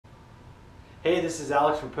Hey, this is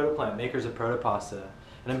Alex from Protoplant, makers of Protopasta,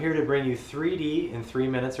 and I'm here to bring you 3D in 3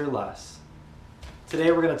 minutes or less.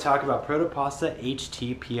 Today we're going to talk about Protopasta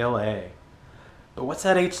HTPLA. But what's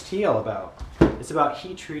that HT all about? It's about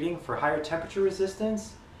heat treating for higher temperature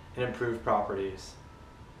resistance and improved properties.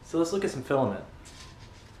 So let's look at some filament.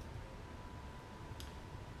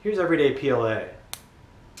 Here's everyday PLA.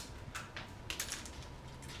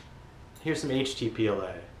 Here's some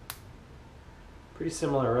HTPLA. Pretty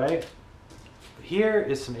similar, right? Here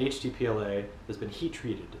is some HTPLA that's been heat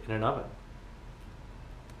treated in an oven.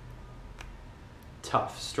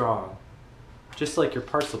 Tough, strong, just like your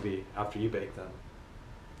parts will be after you bake them.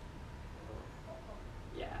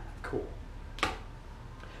 Yeah, cool.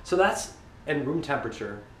 So that's in room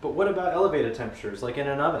temperature, but what about elevated temperatures, like in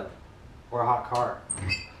an oven or a hot car?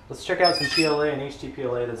 Let's check out some PLA and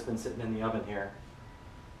HTPLA that's been sitting in the oven here.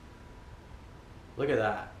 Look at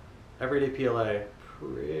that. Everyday PLA,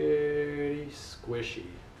 pretty squishy.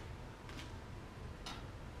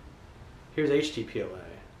 Here's HTPLA,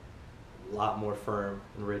 a lot more firm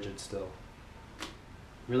and rigid still.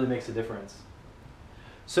 Really makes a difference.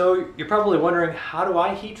 So you're probably wondering, how do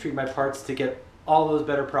I heat treat my parts to get all those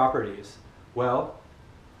better properties? Well,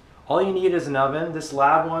 all you need is an oven. This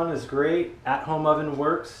lab one is great. At-home oven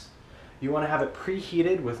works. You want to have it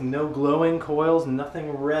preheated with no glowing coils, nothing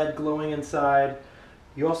red glowing inside.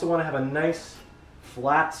 You also want to have a nice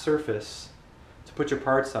flat surface to put your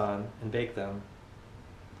parts on and bake them.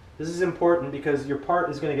 This is important because your part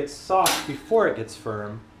is going to get soft before it gets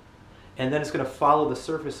firm, and then it's going to follow the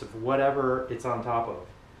surface of whatever it's on top of.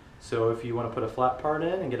 So if you want to put a flat part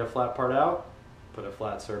in and get a flat part out, put a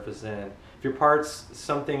flat surface in. If your part's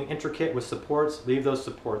something intricate with supports, leave those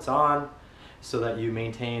supports on so that you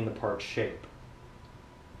maintain the part's shape.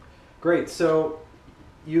 Great, so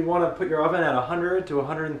you want to put your oven at 100 to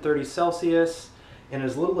 130 Celsius. In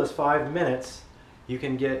as little as 5 minutes, you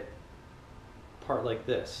can get a part like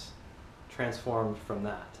this, transformed from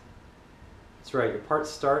that. That's right, your part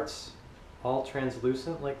starts all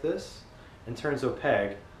translucent like this and turns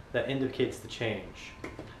opaque. That indicates the change.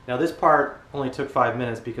 Now this part only took 5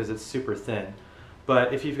 minutes because it's super thin,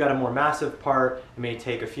 but if you've got a more massive part, it may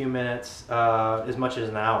take a few minutes, as much as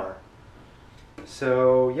an hour.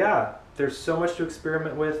 So yeah, there's so much to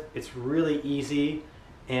experiment with. It's really easy,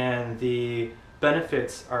 and the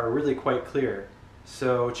benefits are really quite clear.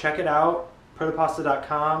 So check it out,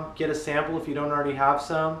 protopasta.com. Get a sample if you don't already have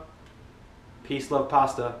some. Peace, love,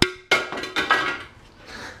 pasta.